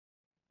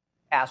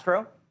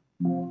Astro,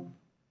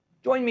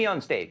 join me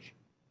on stage.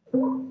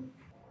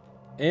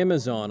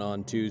 Amazon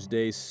on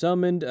Tuesday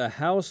summoned a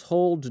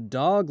household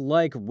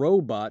dog-like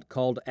robot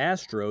called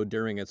Astro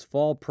during its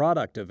fall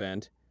product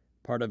event,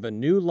 part of a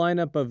new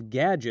lineup of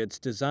gadgets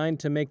designed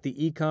to make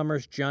the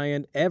e-commerce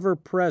giant ever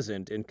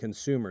present in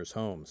consumers'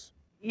 homes.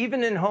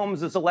 Even in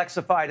homes as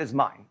Alexified as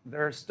mine,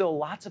 there are still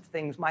lots of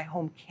things my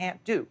home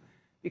can't do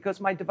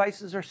because my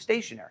devices are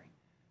stationary.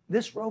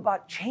 This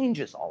robot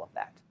changes all of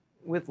that.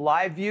 With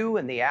Live View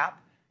and the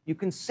app, you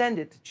can send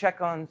it to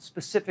check on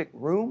specific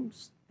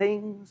rooms,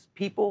 things,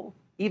 people,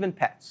 even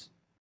pets.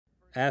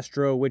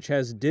 Astro, which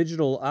has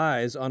digital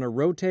eyes on a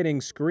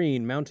rotating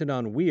screen mounted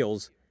on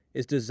wheels,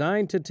 is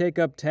designed to take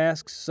up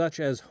tasks such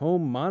as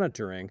home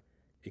monitoring,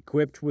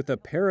 equipped with a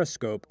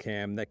periscope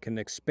cam that can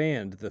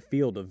expand the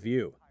field of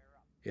view.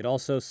 It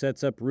also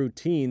sets up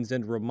routines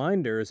and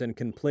reminders and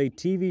can play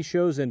TV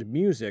shows and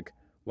music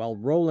while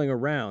rolling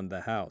around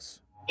the house.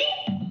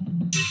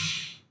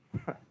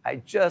 I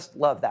just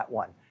love that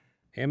one.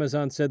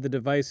 Amazon said the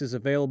device is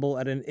available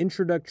at an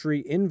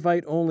introductory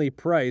invite-only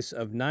price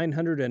of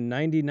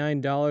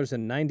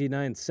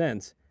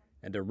 $999.99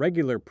 and a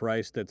regular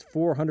price that's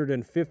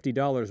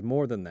 $450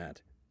 more than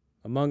that.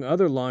 Among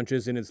other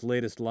launches in its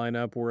latest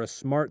lineup were a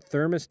smart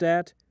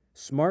thermostat,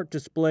 smart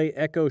display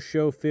Echo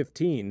Show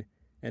 15,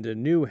 and a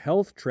new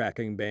health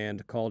tracking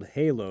band called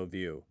Halo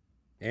View.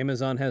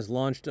 Amazon has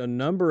launched a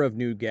number of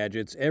new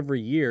gadgets every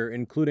year,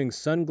 including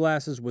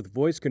sunglasses with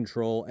voice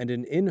control and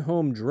an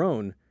in-home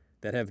drone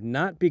that have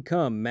not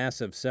become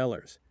massive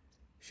sellers.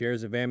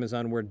 Shares of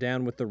Amazon were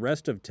down with the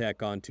rest of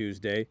tech on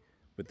Tuesday,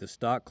 with the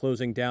stock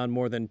closing down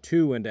more than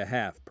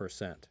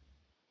 2.5%.